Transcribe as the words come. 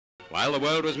While the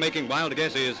world was making wild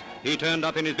guesses, he turned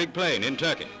up in his big plane in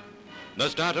Turkey. The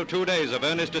start of 2 days of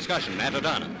earnest discussion at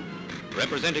Adana.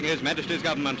 Representing His Majesty's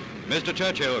government, Mr.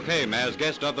 Churchill came as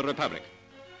guest of the Republic.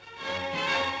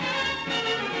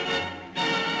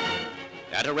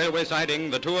 At a railway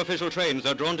siding, the two official trains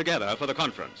are drawn together for the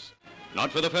conference.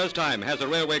 Not for the first time has a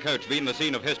railway coach been the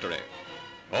scene of history.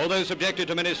 Although subjected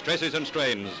to many stresses and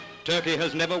strains, Turkey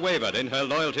has never wavered in her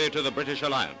loyalty to the British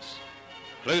alliance.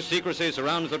 Close secrecy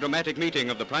surrounds the dramatic meeting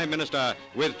of the Prime Minister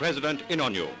with President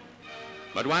İnönü.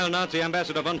 But while Nazi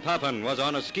Ambassador von Papen was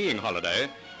on a skiing holiday,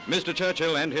 Mr.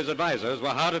 Churchill and his advisors were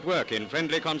hard at work in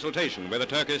friendly consultation with a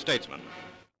Turkish statesman.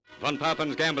 Von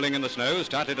Papen's gambling in the snow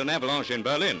started an avalanche in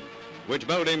Berlin, which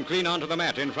bowled him clean onto the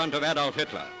mat in front of Adolf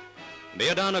Hitler. The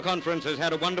Adana Conference has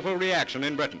had a wonderful reaction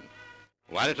in Britain.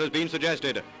 While it has been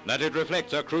suggested that it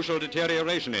reflects a crucial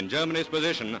deterioration in Germany's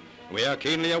position, we are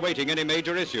keenly awaiting any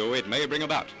major issue it may bring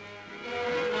about.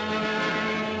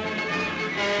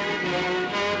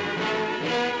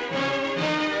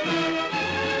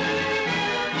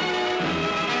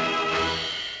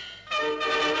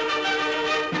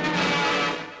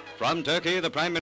 From Turkey, the Prime Minister